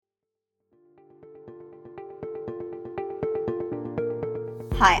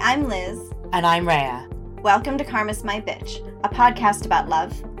Hi, I'm Liz. And I'm Rhea. Welcome to Karma's My Bitch, a podcast about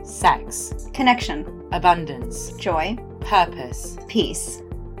love, Sex, connection, abundance, joy, purpose, peace,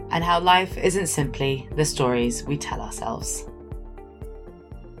 and how life isn't simply the stories we tell ourselves.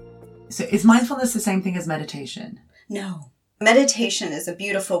 So is mindfulness the same thing as meditation? No. Meditation is a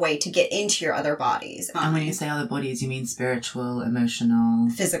beautiful way to get into your other bodies. And when you say other bodies, you mean spiritual, emotional?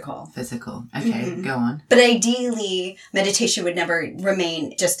 Physical. Okay, Go on. But ideally, meditation would never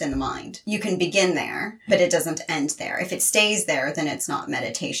remain just in the mind. You can begin there, but it doesn't end there. If it stays there, then it's not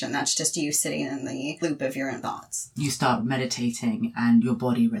meditation. That's just you sitting in the loop of your own thoughts. You start meditating and your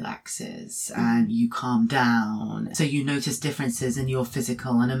body relaxes and you calm down. So you notice differences in your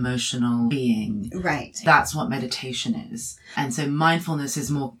physical and emotional being. Right. That's what meditation is. And so mindfulness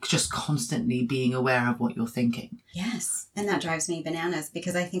is more just constantly being aware of what you're thinking. Yes. And that drives me bananas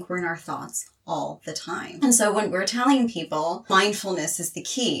because I think we're in our thoughts all the time. And so when we're telling people mindfulness is the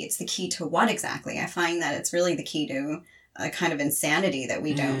key, it's the key to what exactly? I find that it's really the key to a kind of insanity that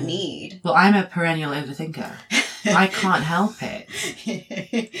we don't need. Well, I'm a perennial overthinker. I can't help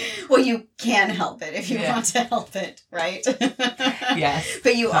it. Well, you can help it if you want to help it, right? Yes.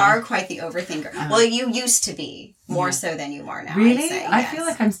 But you are quite the overthinker. Well, you used to be more so than you are now. Really? I'd say. I feel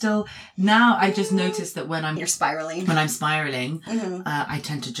like I'm still, now I just notice that when You're spiraling. When I'm spiraling, I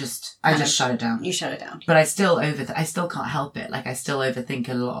tend to just shut it down. You shut it down. But I still I still can't help it. Like I still overthink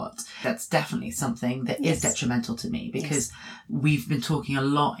a lot. That's definitely something that is detrimental to me because we've been talking a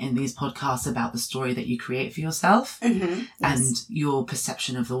lot in these podcasts about the story that you create for yourself and your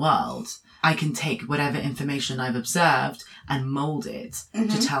perception of the world. I can take whatever information I've observed and mold it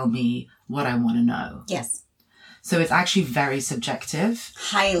to tell me what I want to know. Yes. So it's actually very subjective.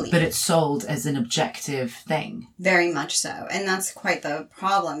 Highly. But it's sold as an objective thing. Very much so. And that's quite the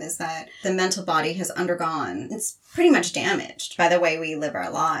problem, is that the mental body has undergone, it's pretty much damaged by the way we live our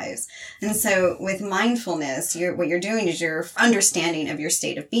lives. And so with mindfulness, what you're doing is your understanding of your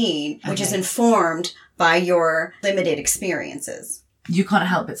state of being, which is informed by your limited experiences. You can't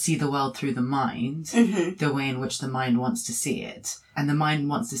help but see the world through the mind, the way in which the mind wants to see it. And the mind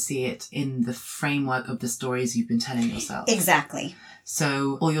wants to see it in the framework of the stories you've been telling yourself. Exactly.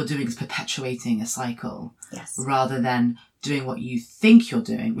 So all you're doing is perpetuating a cycle. Yes. Rather than doing what you think you're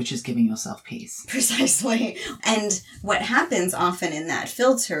doing, which is giving yourself peace. Precisely. And what happens often in that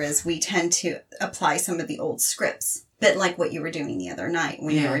filter is we tend to apply some of the old scripts. Bit like what you were doing the other night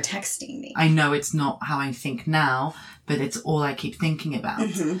when you were texting me. I know it's not how I think now, but it's all I keep thinking about.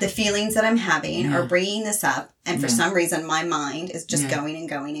 The feelings that I'm having are bringing this up. And for some reason, my mind is just going and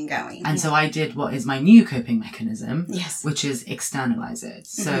going and going. And so I did what is my new coping mechanism, Yes. which is externalize it.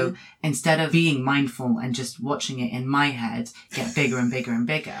 So instead of being mindful and just watching it in my head get bigger and bigger and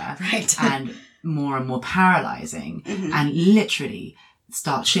bigger and more paralyzing and literally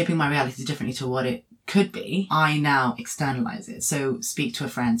start shaping my reality differently to what it could be, I now externalize it. So speak to a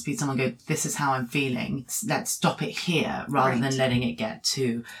friend, speak to someone, go, this is how I'm feeling. Let's stop it here rather than letting it get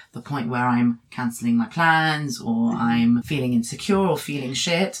to the point where I'm cancelling my plans or I'm feeling insecure or feeling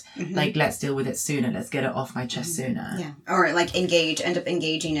shit. Like, let's deal with it sooner. Let's get it off my chest sooner. Yeah. Or like end up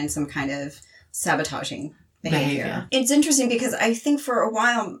engaging in some kind of sabotaging behavior. It's interesting because I think for a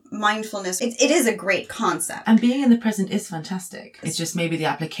while, mindfulness, it is a great concept. And being in the present is fantastic. It's just maybe the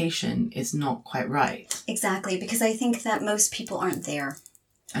application is not quite right. Exactly, because I think that most people aren't there.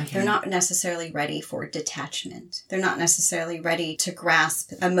 Okay. They're not necessarily ready for detachment. They're not necessarily ready to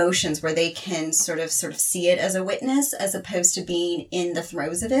grasp emotions where they can sort of see it as a witness as opposed to being in the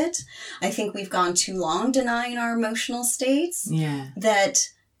throes of it. I think we've gone too long denying our emotional states. Yeah. That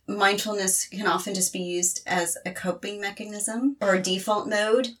mindfulness can often just be used as a coping mechanism or a default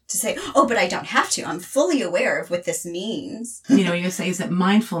mode to say, oh, but I don't have to. I'm fully aware of what this means. You know, what you're saying is that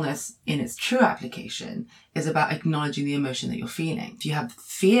mindfulness in its true application is about acknowledging the emotion that you're feeling. If you have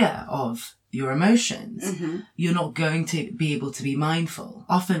fear of your emotions, you're not going to be able to be mindful.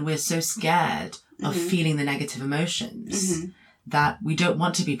 Often we're so scared of feeling the negative emotions that we don't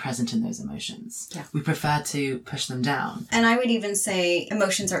want to be present in those emotions. Yeah. We prefer to push them down. And I would even say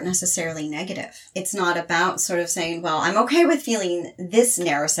emotions aren't necessarily negative. It's not about sort of saying, well, I'm okay with feeling this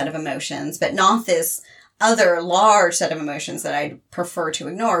narrow set of emotions, but not this other large set of emotions that I'd prefer to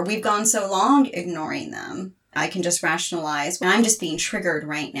ignore. We've gone so long ignoring them. I can just rationalize, I'm just being triggered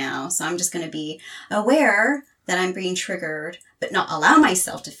right now. So I'm just going to be aware that I'm being triggered but not allow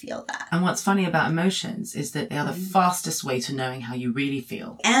myself to feel that. And what's funny about emotions is that they are the fastest way to knowing how you really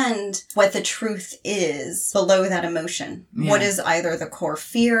feel. And what the truth is below that emotion. Yeah. What is either the core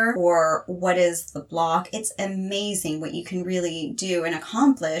fear or what is the block? It's amazing what you can really do and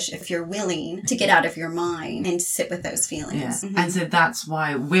accomplish if you're willing to get out of your mind and sit with those feelings. Yeah. Mm-hmm. And so that's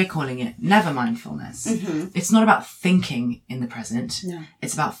why we're calling it never mindfulness. Mm-hmm. It's not about thinking in the present. No.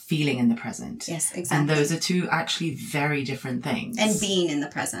 It's about feeling in the present. Yes, exactly. And those are two actually very different things. And being in the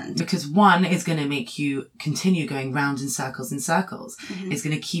present. Because one is going to make you continue going round in circles and circles. Mm-hmm. It's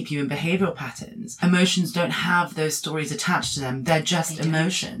going to keep you in behavioral patterns. Emotions don't have those stories attached to them. They're just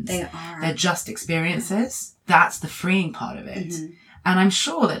emotions. They are. They're just experiences. That's the freeing part of it. Mm-hmm. And I'm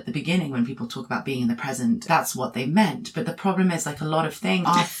sure that at the beginning when people talk about being in the present, that's what they meant. But the problem is, like a lot of things,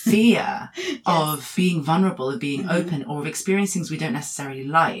 our fear of being vulnerable, of being open, or of experiencing things we don't necessarily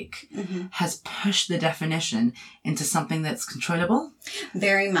like has pushed the definition into something that's controllable.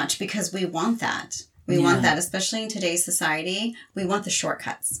 Very much, because we want that. We want that, especially in today's society. We want the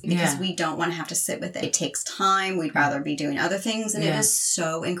shortcuts because we don't want to have to sit with it. It takes time. We'd rather be doing other things. And it is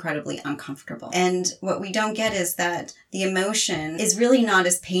so incredibly uncomfortable. And what we don't get is that the emotion is really not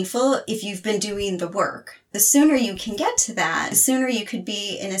as painful if you've been doing the work. The sooner you can get to that, the sooner you could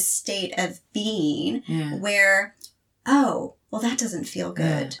be in a state of being where, oh, well, that doesn't feel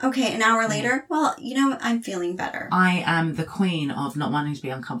good. Yeah. Okay, an hour later, well, I'm feeling better. I am the queen of not wanting to be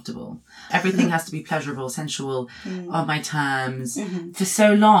uncomfortable. Everything has to be pleasurable, sensual, on my terms. Mm-hmm. For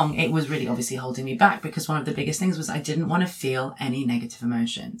so long, it was really obviously holding me back because one of the biggest things was I didn't want to feel any negative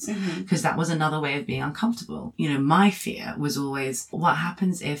emotions because that was another way of being uncomfortable. My fear was always, what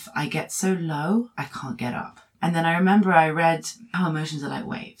happens if I get so low, I can't get up? And then I remember I read how emotions are like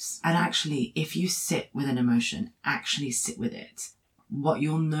waves. And actually, if you sit with an emotion, actually sit with it, what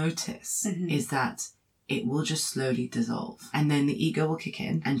you'll notice is that it will just slowly dissolve. And then the ego will kick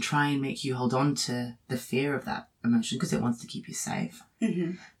in and try and make you hold on to the fear of that emotion because it wants to keep you safe.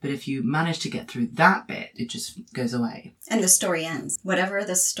 Mm-hmm. But if you manage to get through that bit, it just goes away. And the story ends. Whatever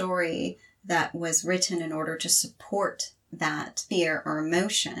the story that was written in order to support that fear or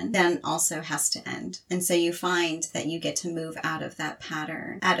emotion then also has to end. And so you find that you get to move out of that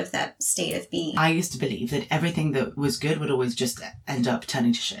pattern, out of that state of being. I used to believe that everything that was good would always just end up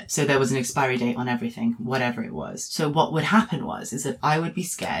turning to shit. So there was an expiry date on everything, whatever it was. So what would happen is that I would be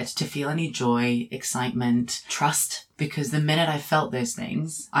scared to feel any joy, excitement, trust, because the minute I felt those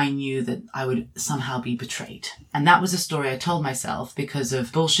things, I knew that I would somehow be betrayed. And that was a story I told myself because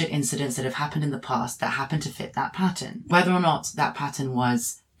of bullshit incidents that have happened in the past that happened to fit that pattern. Whether or not that pattern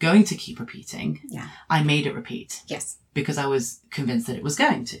was going to keep repeating, I made it repeat. Yes. Because I was convinced that it was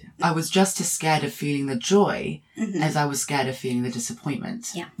going to. I was just as scared of feeling the joy as I was scared of feeling the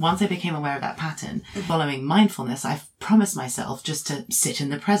disappointment. Yeah. Once I became aware of that pattern, following mindfulness, I promised myself just to sit in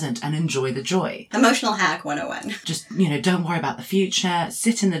the present and enjoy the joy. Emotional hack 101. Just, don't worry about the future,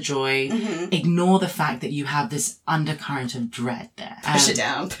 sit in the joy, ignore the fact that you have this undercurrent of dread there. Push it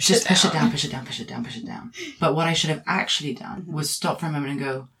down, push it down. But what I should have actually done was stop for a moment and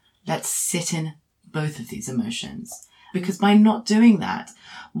go, let's sit in both of these emotions. Because by not doing that,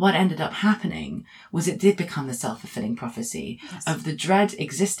 what ended up happening was it did become the self-fulfilling prophecy of the dread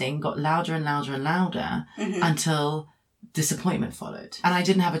existing got louder and louder and louder until disappointment followed. And I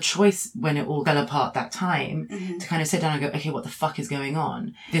didn't have a choice when it all fell apart that time to kind of sit down and go, okay, what the fuck is going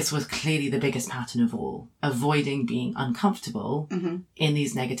on? This was clearly the biggest pattern of all, avoiding being uncomfortable in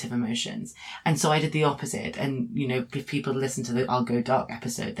these negative emotions. And so I did the opposite. And, if people listen to the I'll Go Dark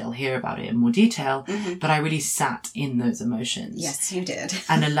episode, they'll hear about it in more detail. But I really sat in those emotions. Yes, you did.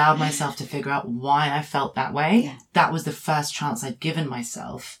 And allowed myself to figure out why I felt that way. Yeah. That was the first chance I'd given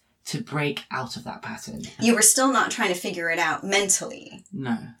myself to break out of that pattern. You were still not trying to figure it out mentally.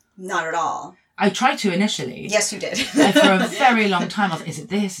 No. Not at all. I tried to initially. Yes, you did. For a very long time, I was like, is it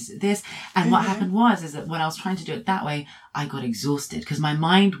this? Is it this? And what happened is that when I was trying to do it that way, I got exhausted because my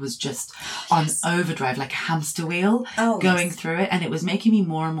mind was just on overdrive, like a hamster wheel, going through it. And it was making me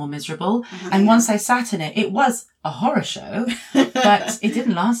more and more miserable. And once I sat in it, it was a horror show, but it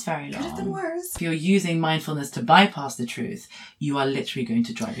didn't last very long. Could have been worse. If you're using mindfulness to bypass the truth, you are literally going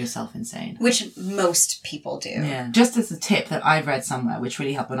to drive yourself insane. Which most people do. Yeah. Just as a tip that I've read somewhere, which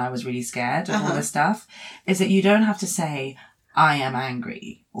really helped when I was really scared of all this stuff, is that you don't have to say, I am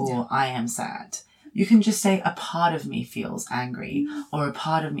angry or I am sad. You can just say a part of me feels angry or a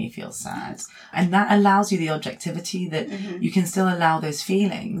part of me feels sad. And that allows you the objectivity that you can still allow those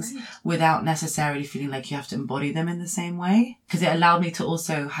feelings without necessarily feeling like you have to embody them in the same way. Because it allowed me to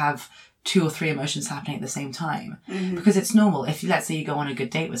also have 2 or 3 emotions happening at the same time. Because it's normal. If let's say you go on a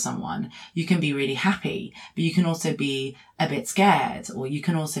good date with someone, you can be really happy, but you can also be a bit scared, or you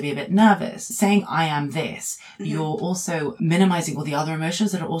can also be a bit nervous. Saying I am this, you're also minimizing all the other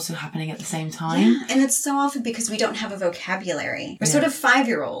emotions that are also happening at the same time. Yeah. And it's so often because we don't have a vocabulary. We're sort of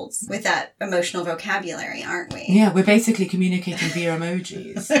 5-year-olds with that emotional vocabulary, aren't we? Yeah, we're basically communicating via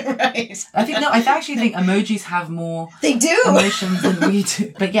emojis. Right. I actually think emojis have more they do emotions than we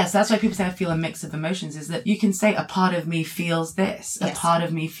do. But yes, that's why people say I feel a mix of emotions, is that you can say a part of me feels this, a part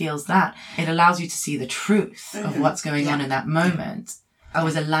of me feels that. It allows you to see the truth of what's going on in that moment. I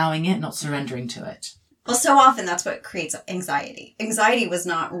was allowing it, not surrendering to it. Well, so often that's what creates anxiety. Anxiety was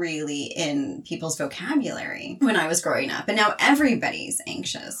not really in people's vocabulary when I was growing up. And now everybody's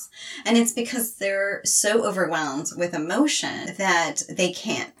anxious. And it's because they're so overwhelmed with emotion that they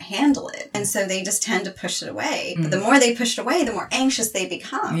can't handle it. And so they just tend to push it away. But the more they push it away, the more anxious they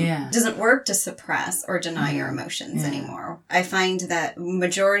become. Yeah. It doesn't work to suppress or deny your emotions anymore. I find that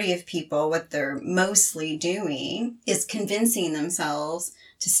majority of people, what they're mostly doing is convincing themselves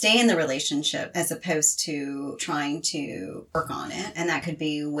to stay in the relationship as opposed to trying to work on it. And that could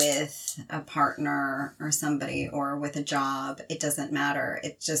be with a partner or somebody or with a job. It doesn't matter.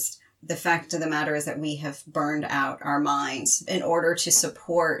 It's just the fact of the matter is that we have burned out our minds in order to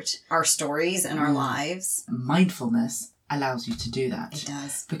support our stories and our lives. Mindfulness allows you to do that. It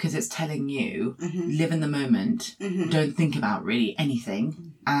does. Because it's telling you, live in the moment, don't think about really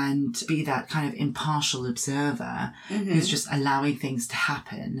anything, and be that kind of impartial observer who's just allowing things to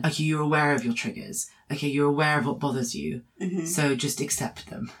happen. Okay, you're aware of your triggers. Okay, you're aware of what bothers you. So just accept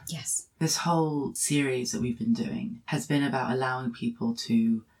them. Yes. This whole series that we've been doing has been about allowing people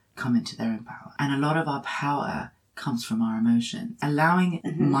to come into their own power. And a lot of our power comes from our emotions. Allowing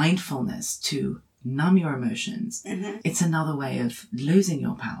mindfulness to numb your emotions. It's another way of losing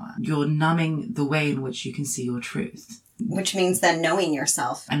your power. You're numbing the way in which you can see your truth. Which means then knowing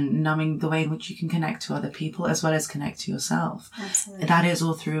yourself. And numbing the way in which you can connect to other people as well as connect to yourself. Absolutely. That is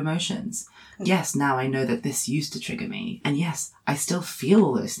all through emotions. Yes, now I know that this used to trigger me. And yes, I still feel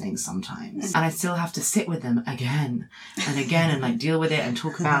all those things sometimes. And I still have to sit with them again and again and like deal with it and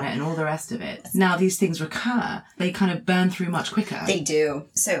talk about it and all the rest of it. Now these things recur. They kind of burn through much quicker. They do.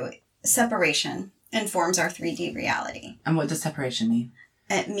 So separation informs our 3D reality. And what does separation mean?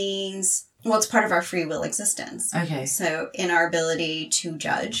 It means, well, it's part of our free will existence. Okay. So in our ability to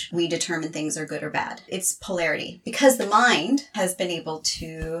judge, we determine things are good or bad. It's polarity. Because the mind has been able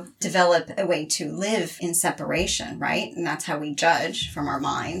to develop a way to live in separation, right? And that's how we judge from our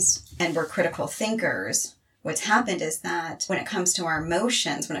minds. And we're critical thinkers. What's happened is that when it comes to our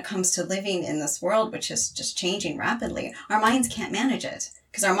emotions, when it comes to living in this world, which is just changing rapidly, our minds can't manage it.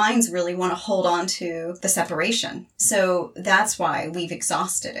 Because our minds really want to hold on to the separation. So that's why we've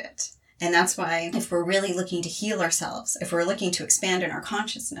exhausted it. And that's why if we're really looking to heal ourselves, if we're looking to expand in our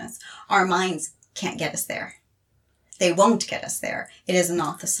consciousness, our minds can't get us there. They won't get us there. It is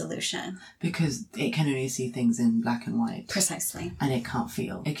not the solution. Because it can only see things in black and white. Precisely. And it can't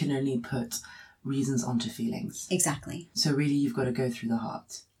feel. It can only put reasons onto feelings. Exactly. So really you've got to go through the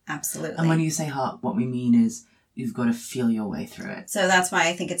heart. Absolutely. And when you say heart, what we mean is you've got to feel your way through it. So that's why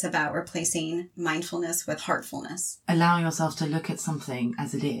I think it's about replacing mindfulness with heartfulness. Allowing yourself to look at something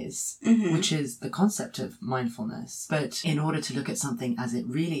as it is, which is the concept of mindfulness. But in order to look at something as it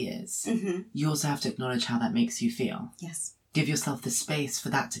really is, you also have to acknowledge how that makes you feel. Yes. Give yourself the space for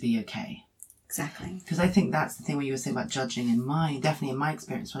that to be okay. Exactly. Because I think that's the thing where you were saying about judging definitely in my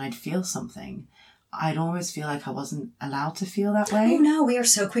experience, when I'd feel something, I'd always feel like I wasn't allowed to feel that way. Oh no, we are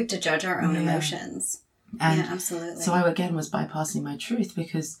so quick to judge our own emotions. And yeah, absolutely. So I, again, was bypassing my truth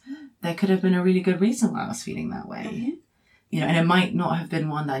because there could have been a really good reason why I was feeling that way. You know, and it might not have been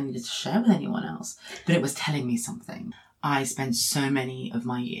one that I needed to share with anyone else, but it was telling me something. I spent so many of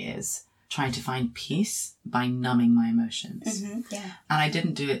my years trying to find peace by numbing my emotions. Yeah. And I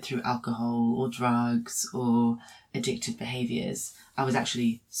didn't do it through alcohol or drugs or addictive behaviours. I was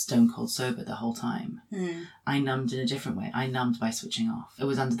actually stone cold sober the whole time. I numbed in a different way. I numbed by switching off. It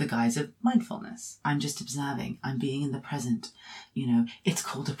was under the guise of mindfulness. I'm just observing. I'm being in the present. You know, it's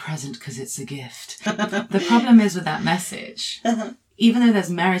called a present because it's a gift. The problem is with that message, even though there's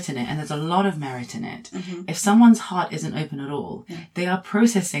merit in it, and there's a lot of merit in it, if someone's heart isn't open at all, they are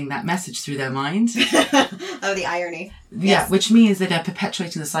processing that message through their mind. Oh, the irony. Yeah, which means that they're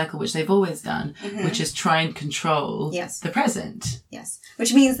perpetuating the cycle which they've always done, which is try and control the present. Yes.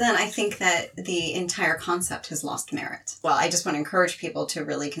 Which means then I think that the entire concept has lost merit. Well, I just want to encourage people to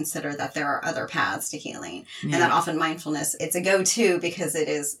really consider that there are other paths to healing. And that often mindfulness, it's a go-to because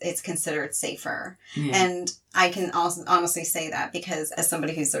it's considered safer. And I can also honestly say that because as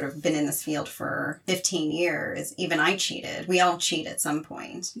somebody who's sort of been in this field for 15 years, even I cheated. We all cheat at some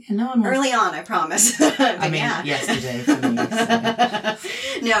point. Yeah, no one wants... Early on, I promise. Yesterday for me. So.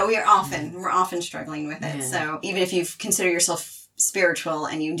 No, we're often struggling with it. Yeah. So even if you consider yourself spiritual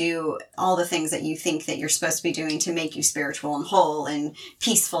and you do all the things that you think that you're supposed to be doing to make you spiritual and whole and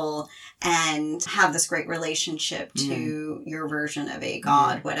peaceful and have this great relationship to your version of a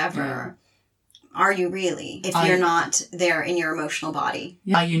God, whatever, are you really, if you're not there in your emotional body?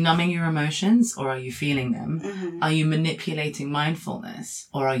 Are you numbing your emotions or are you feeling them? Mm-hmm. Are you manipulating mindfulness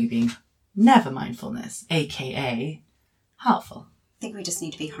or are you being never mindfulness, aka heartful? I think we just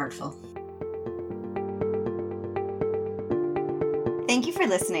need to be heartful. Thank you for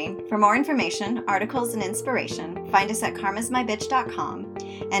listening. For more information, articles, and inspiration, find us at karmasmybitch.com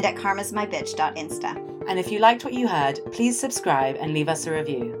and at karmasmybitch.insta. And if you liked what you heard, please subscribe and leave us a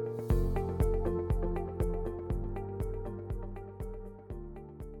review.